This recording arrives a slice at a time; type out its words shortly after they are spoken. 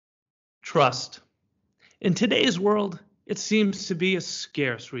Trust. In today's world, it seems to be a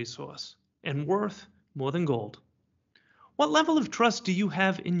scarce resource and worth more than gold. What level of trust do you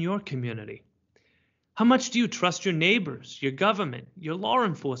have in your community? How much do you trust your neighbors, your government, your law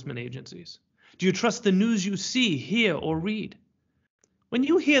enforcement agencies? Do you trust the news you see, hear, or read? When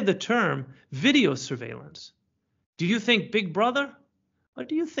you hear the term video surveillance, do you think Big Brother, or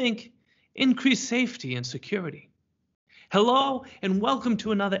do you think increased safety and security? Hello, and welcome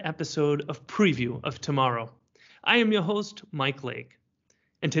to another episode of Preview of Tomorrow. I am your host, Mike Lake.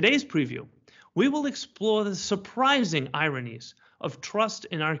 In today's preview, we will explore the surprising ironies of trust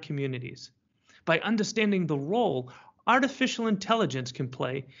in our communities by understanding the role artificial intelligence can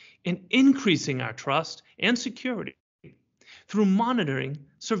play in increasing our trust and security through monitoring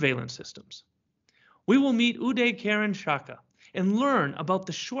surveillance systems. We will meet Uday Kiran Chaka and learn about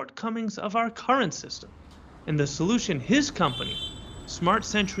the shortcomings of our current system and the solution his company,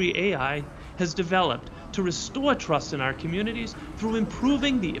 Sentry AI, has developed to restore trust in our communities through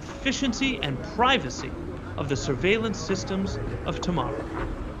improving the efficiency and privacy of the surveillance systems of tomorrow.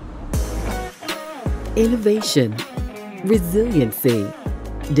 Innovation, resiliency,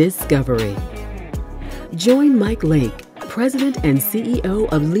 discovery. Join Mike Lake, President and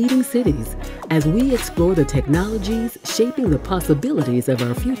CEO of Leading Cities, as we explore the technologies shaping the possibilities of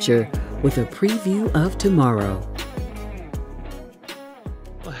our future with a preview of tomorrow.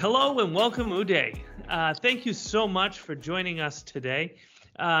 Well, hello and welcome, Uday. Thank you so much for joining us today.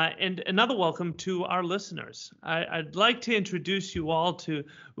 And another welcome to our listeners. I'd like to introduce you all to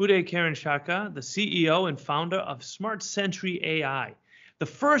Uday Kiran Chaka, the CEO and founder of Sentry AI, the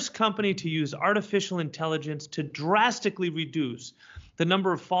first company to use artificial intelligence to drastically reduce the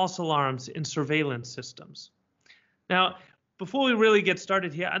number of false alarms in surveillance systems. Now, before we really get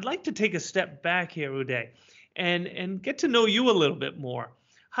started here, I'd like to take a step back here, Uday, and get to know you a little bit more.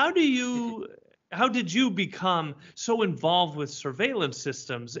 How did you become so involved with surveillance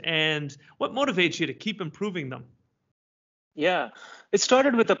systems, and what motivates you to keep improving them? Yeah, it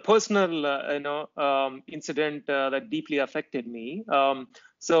started with a personal, incident that deeply affected me. As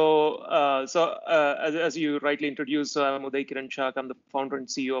you rightly introduced, I'm Uday Kiran Chaka. I'm the founder and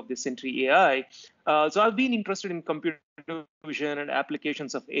CEO of the Sentry AI. So I've been interested in computer vision and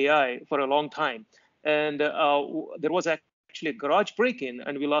applications of AI for a long time. And there was actually a garage break-in,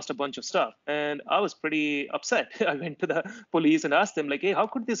 and we lost a bunch of stuff. And I was pretty upset. I went to the police and asked them, like, hey, how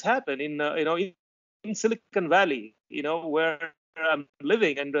could this happen in Silicon Valley, where I'm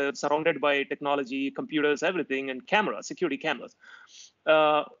living and surrounded by technology, computers, everything, and cameras, security cameras.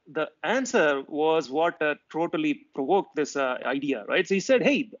 The answer was what totally provoked this idea, right? So he said,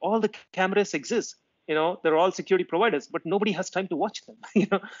 hey, all the cameras exist. They're all security providers, but nobody has time to watch them.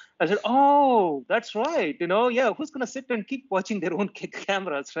 I said, oh, that's right. Who's going to sit and keep watching their own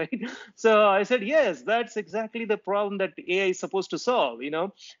cameras, right? So I said, yes, that's exactly the problem that AI is supposed to solve.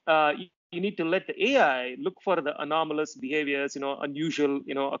 You need to let the AI look for the anomalous behaviors, unusual,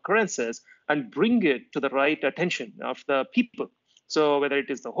 occurrences, and bring it to the right attention of the people. So whether it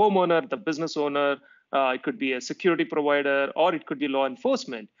is the homeowner, the business owner, it could be a security provider, or it could be law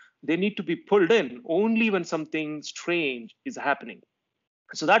enforcement, they need to be pulled in only when something strange is happening.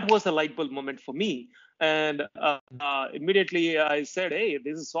 So that was the light bulb moment for me. And immediately I said, hey,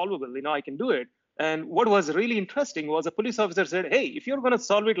 this is solvable. I can do it. And what was really interesting was a police officer said, hey, if you're going to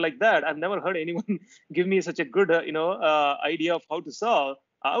solve it like that, I've never heard anyone give me such a good, idea of how to solve.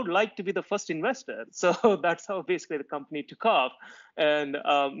 I would like to be the first investor. So that's how basically the company took off. And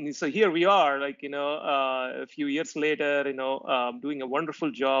so here we are, a few years later, doing a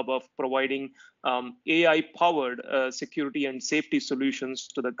wonderful job of providing AI-powered security and safety solutions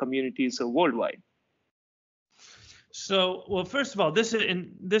to the communities worldwide. So, well, first of all, this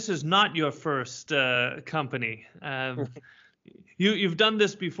is not your first company. You've done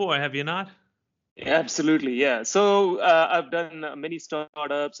this before, have you not? Absolutely, yeah. So I've done many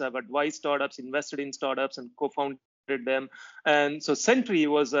startups. I've advised startups, invested in startups, and co-founded them. And so Sentry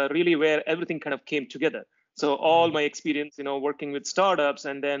was really where everything kind of came together. So all my experience, working with startups,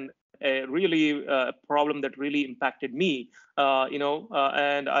 and then a really problem that really impacted me,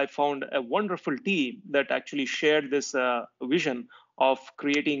 and I found a wonderful team that actually shared this vision of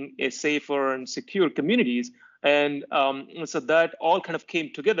creating a safer and secure communities. And so that all kind of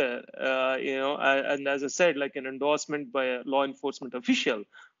came together, and as I said, like an endorsement by a law enforcement official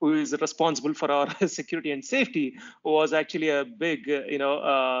who is responsible for our security and safety was actually a big,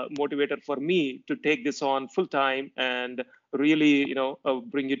 motivator for me to take this on full time and really,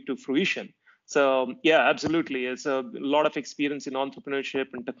 bring it to fruition. So yeah, absolutely. It's a lot of experience in entrepreneurship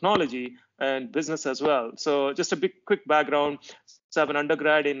and technology and business as well. So just a quick background. So I have an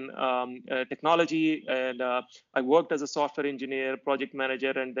undergrad in technology, and I worked as a software engineer, project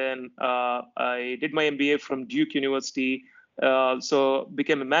manager, and then I did my MBA from Duke University. So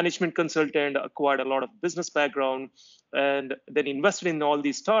became a management consultant, acquired a lot of business background, and then invested in all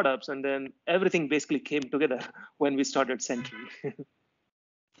these startups. And then everything basically came together when we started Sentry.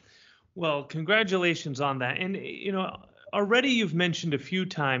 Well, congratulations on that. And, already you've mentioned a few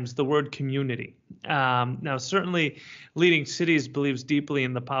times the word community. Now, certainly Leading Cities believes deeply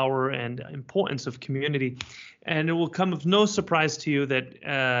in the power and importance of community. And it will come of no surprise to you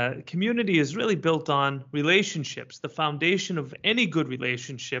that community is really built on relationships. The foundation of any good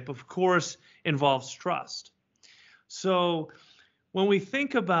relationship, of course, involves trust. So when we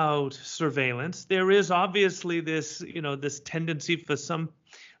think about surveillance, there is obviously this tendency for some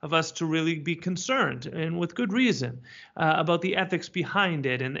of us to really be concerned, and with good reason, about the ethics behind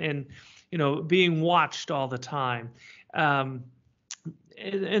it, and being watched all the time. And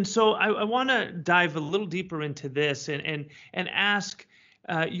so I want to dive a little deeper into this and ask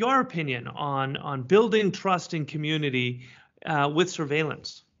your opinion on building trust in community with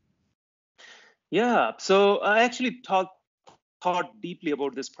surveillance. Yeah, so I actually thought deeply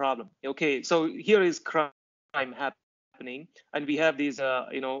about this problem. Okay, so here is crime happening, and we have these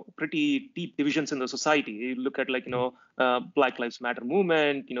pretty deep divisions in the society. You look at Black Lives Matter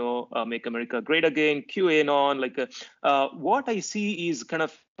movement, Make America Great Again, QAnon. What I see is kind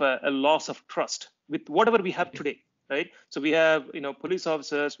of a loss of trust with whatever we have today. Right. So we have, police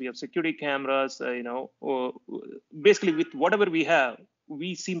officers, we have security cameras, basically with whatever we have,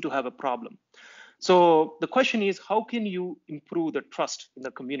 we seem to have a problem. So the question is, how can you improve the trust in the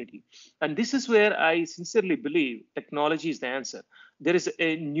community? And this is where I sincerely believe technology is the answer. There is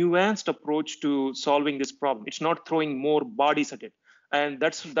a nuanced approach to solving this problem. It's not throwing more bodies at it. And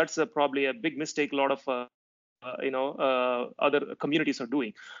that's probably a big mistake a lot of other communities are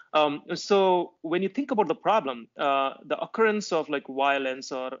doing. So when you think about the problem, the occurrence of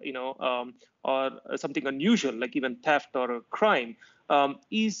violence or something unusual, like even theft or a crime,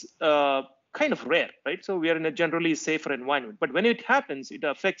 is kind of rare, right? So we are in a generally safer environment. But when it happens, it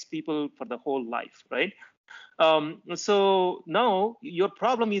affects people for the whole life, right? So now your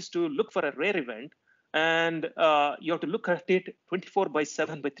problem is to look for a rare event, and you have to look at it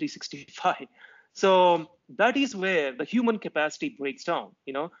 24/7 by 365. So that is where the human capacity breaks down.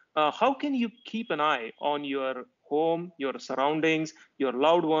 How can you keep an eye on your home, your surroundings, your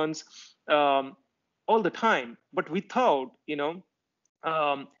loved ones all the time, but without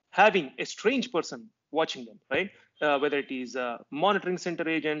having a strange person watching them, right? Whether it is monitoring center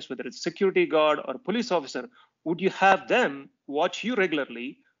agents, whether it's security guard or police officer, would you have them watch you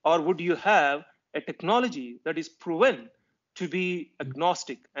regularly, or would you have a technology that is proven to be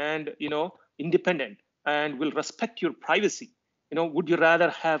agnostic and independent and will respect your privacy? Would you rather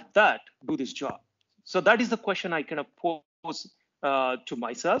have that do this job? So that is the question I kind of pose to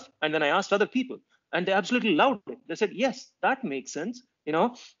myself, and then I asked other people, and they absolutely loved it. They said, yes, that makes sense.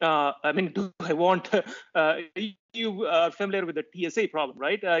 Do I want you are familiar with the TSA problem,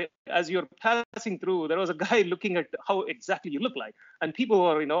 right? As you're passing through, there was a guy looking at how exactly you look like, and people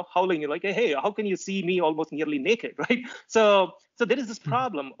were howling, like, hey, how can you see me almost nearly naked, right? So there is this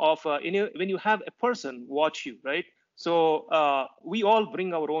problem of when you have a person watch you, right? So we all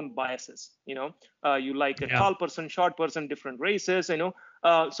bring our own biases. You like a tall person, short person, different races.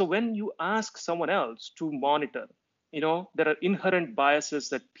 So when you ask someone else to monitor, there are inherent biases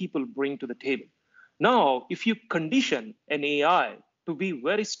that people bring to the table. Now, if you condition an AI to be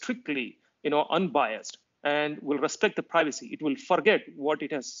very strictly, unbiased and will respect the privacy, it will forget what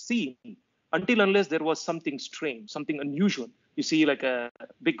it has seen until unless there was something strange, something unusual. You see like a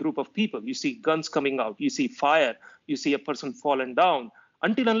big group of people, you see guns coming out, you see fire, you see a person fallen down.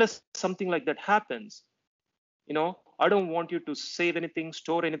 Until unless something like that happens, I don't want you to save anything,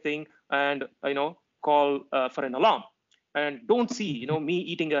 store anything, and, call for an alarm. And don't see, me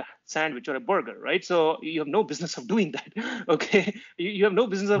eating a sandwich or a burger, right? So you have no business of doing that, okay? You have no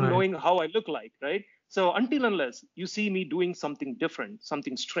business of knowing how I look like, right? So until unless you see me doing something different,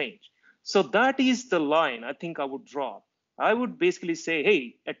 something strange. So that is the line I think I would draw. I would basically say,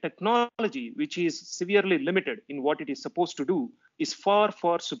 hey, a technology which is severely limited in what it is supposed to do is far,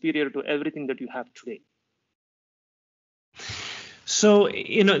 far superior to everything that you have today. So,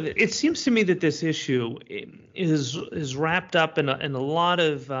 it seems to me that this issue is wrapped up in a lot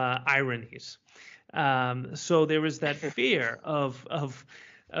of ironies. So there is that fear of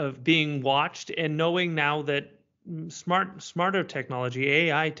being watched, and knowing now that smarter technology,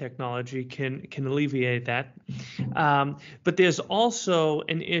 AI technology, can alleviate that. But there's also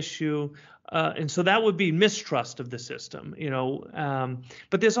an issue And so that would be mistrust of the system,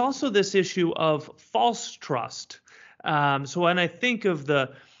 but there's also this issue of false trust. So when I think of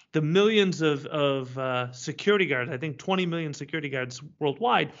the millions of security guards, I think 20 million security guards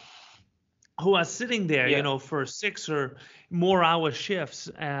worldwide, who are sitting there, for 6 or more hour shifts,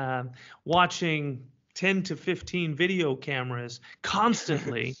 watching 10 to 15 video cameras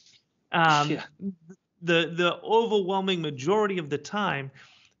constantly. The overwhelming majority of the time,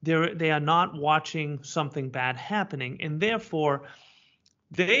 they are not watching something bad happening, and therefore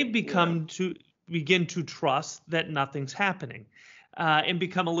they begin to trust that nothing's happening, and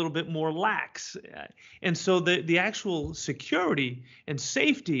become a little bit more lax. And so the actual security and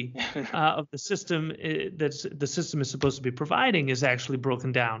safety of the system that the system is supposed to be providing is actually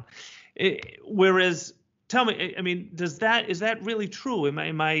broken down. Whereas, tell me, I mean, is that really true?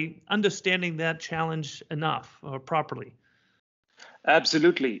 Am I understanding that challenge enough or properly?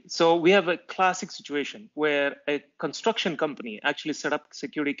 Absolutely. So we have a classic situation where a construction company actually set up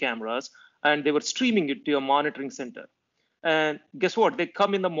security cameras and they were streaming it to a monitoring center. And guess what? They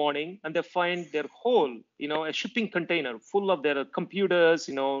come in the morning and they find their whole, a shipping container full of their computers,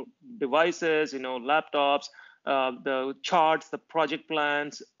 devices, laptops, the charts, the project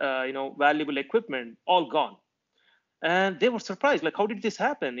plans, valuable equipment, all gone. And they were surprised, like, how did this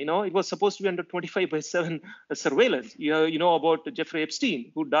happen? It was supposed to be under 25/7 surveillance. You know about Jeffrey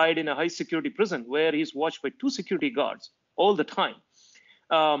Epstein, who died in a high security prison where he's watched by 2 security guards all the time.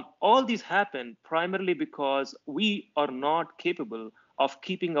 All these happen primarily because we are not capable of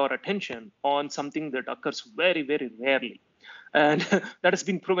keeping our attention on something that occurs very, very rarely. And that has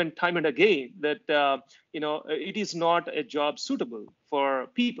been proven time and again that, it is not a job suitable for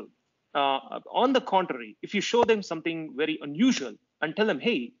people. On the contrary, if you show them something very unusual and tell them,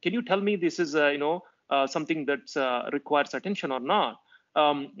 hey, can you tell me this is, something that requires attention or not?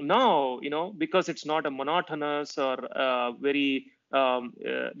 Now, because it's not a monotonous or very,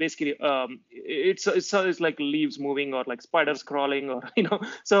 basically, it's like leaves moving or like spiders crawling or,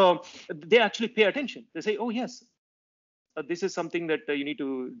 so they actually pay attention. They say, oh, yes, this is something that you need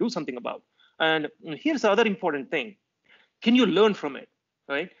to do something about. And here's the other important thing. Can you learn from it,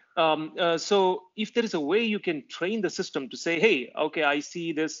 right? So if there is a way you can train the system to say, hey, okay, I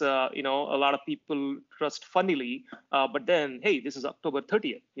see this, a lot of people trust funnily, but then, hey, this is October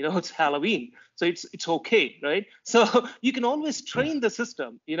 30th, it's Halloween. So it's okay, right? So you can always train the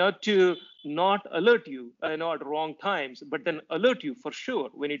system, to not alert you, at wrong times, but then alert you for sure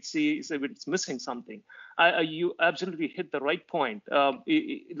when it sees if it's missing something. You absolutely hit the right point.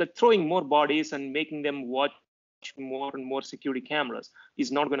 Like throwing more bodies and making them watch more and more security cameras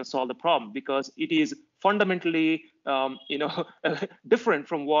is not going to solve the problem, because it is fundamentally different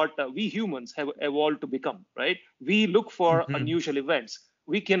from what we humans have evolved to become, right? We look for unusual events.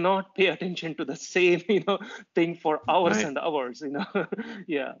 We cannot pay attention to the same thing for hours and hours.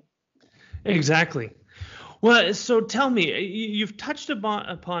 Yeah, exactly. Well, so tell me, you've touched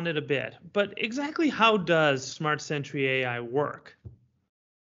upon it a bit, but exactly how does Smart Sentry AI work?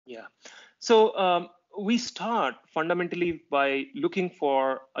 Yeah, so we start fundamentally by looking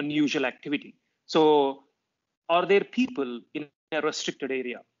for unusual activity. So are there people in a restricted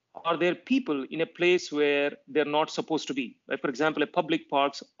area? Are there people in a place where they're not supposed to be? Like, for example, a public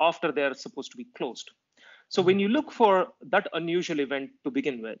parks after they're supposed to be closed. So when you look for that unusual event to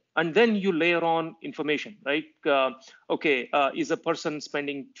begin with, and then you layer on information, right? Is a person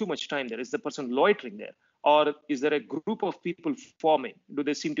spending too much time there? Is the person loitering there? Or is there a group of people forming? Do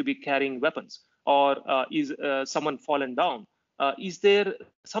they seem to be carrying weapons? Or is someone fallen down? Is there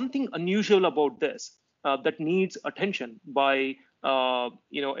something unusual about this that needs attention by a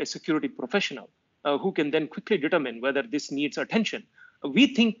security professional who can then quickly determine whether this needs attention?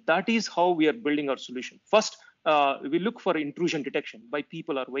 We think that is how we are building our solution. First, we look for intrusion detection by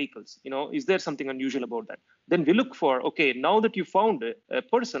people or vehicles. Is there something unusual about that? Then we look for, okay, now that you found a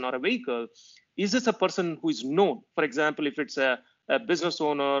person or a vehicle, is this a person who is known? For example, if it's a business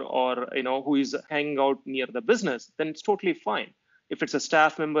owner or who is hanging out near the business, then it's totally fine. If it's a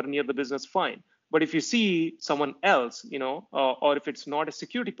staff member near the business, fine. But if you see someone else, or if it's not a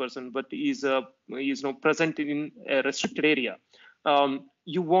security person but is present in a restricted area,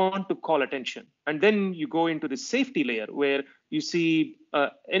 you want to call attention. And then you go into the safety layer where you see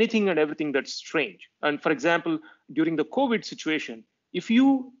anything and everything that's strange. And for example, during the COVID situation, if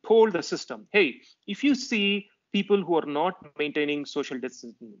you told the system, hey, if you see people who are not maintaining social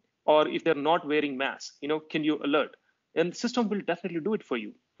distancing, or if they're not wearing masks, can you alert? And the system will definitely do it for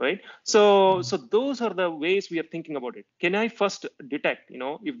you, right? So those are the ways we are thinking about it. Can I first detect,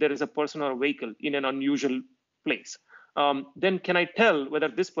 if there is a person or a vehicle in an unusual place? then can I tell whether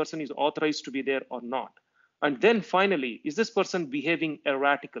this person is authorized to be there or not? And then finally, is this person behaving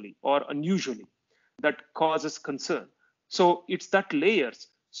erratically or unusually that causes concern? So it's that layers.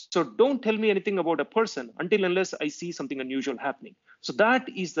 So don't tell me anything about a person until unless I see something unusual happening. So that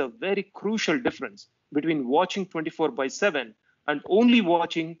is the very crucial difference between watching 24/7 and only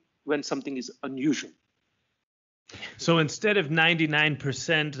watching when something is unusual. So instead of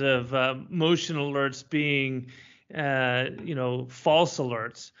 99% of motion alerts being, false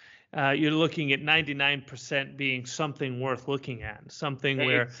alerts, you're looking at 99% being something worth looking at, something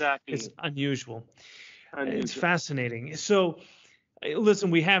where it's unusual. It's fascinating. So listen,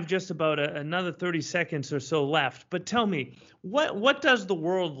 we have just about another 30 seconds or so left, but tell me, what does the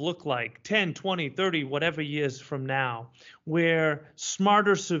world look like 10, 20, 30, whatever years from now, where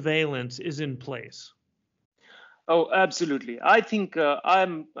smarter surveillance is in place? Oh, absolutely. I think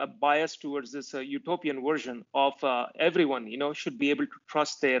I'm biased towards this utopian version of everyone, should be able to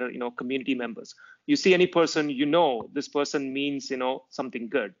trust their, community members. You see any person, this person means, something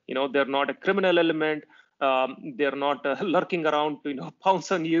good. They're not a criminal element. They're not lurking around to,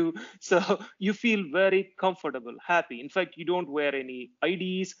 pounce on you. So you feel very comfortable, happy. In fact, you don't wear any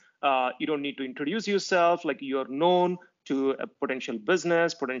IDs. You don't need to introduce yourself, like you're known to a potential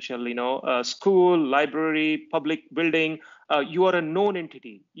business, potential, school, library, public building. You are a known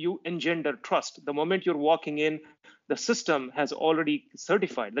entity. You engender trust. The moment you're walking in, the system has already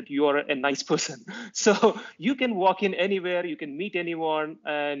certified that you are a nice person. So you can walk in anywhere, you can meet anyone,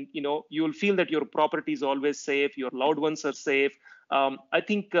 and you'll feel that your property is always safe, your loved ones are safe. I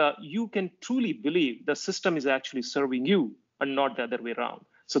think you can truly believe the system is actually serving you and not the other way around.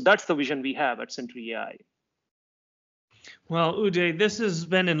 So that's the vision we have at Sentry AI. Well, Uday, this has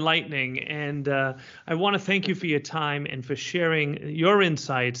been enlightening, and I want to thank you for your time and for sharing your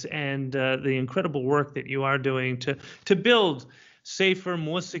insights and the incredible work that you are doing to build safer,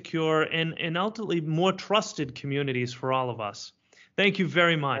 more secure, and ultimately more trusted communities for all of us. Thank you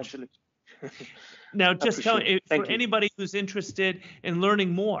very much. Absolutely. Now, just tell me, for anybody who's interested in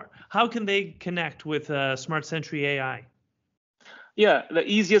learning more, how can they connect with Smart Sentry AI? Yeah, the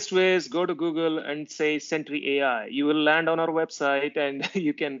easiest way is go to Google and say Sentry AI. You will land on our website and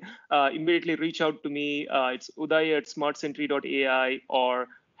you can immediately reach out to me. It's uday@smartsentry.ai or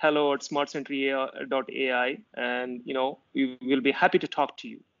hello@smartsentry.ai. And, we will be happy to talk to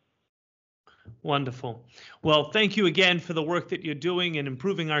you. Wonderful. Well, thank you again for the work that you're doing in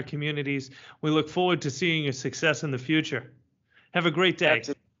improving our communities. We look forward to seeing your success in the future. Have a great day.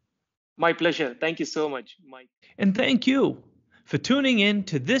 Absolutely. My pleasure. Thank you so much, Mike. And thank you for tuning in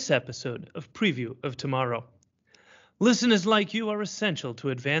to this episode of Preview of Tomorrow. Listeners like you are essential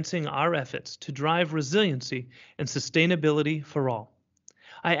to advancing our efforts to drive resiliency and sustainability for all.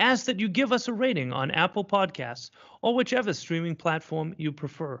 I ask that you give us a rating on Apple Podcasts or whichever streaming platform you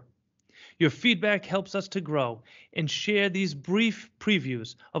prefer. Your feedback helps us to grow and share these brief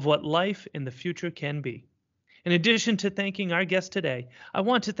previews of what life in the future can be. In addition to thanking our guest today, I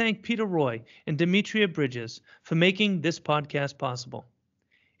want to thank Peter Roy and Demetria Bridges for making this podcast possible.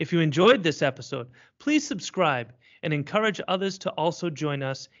 If you enjoyed this episode, please subscribe and encourage others to also join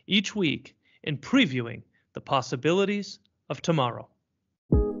us each week in previewing the possibilities of tomorrow.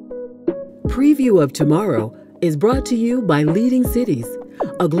 Preview of Tomorrow is brought to you by Leading Cities,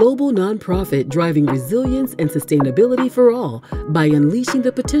 a global nonprofit driving resilience and sustainability for all by unleashing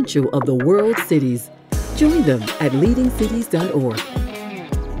the potential of the world's cities. Join them at leadingcities.org.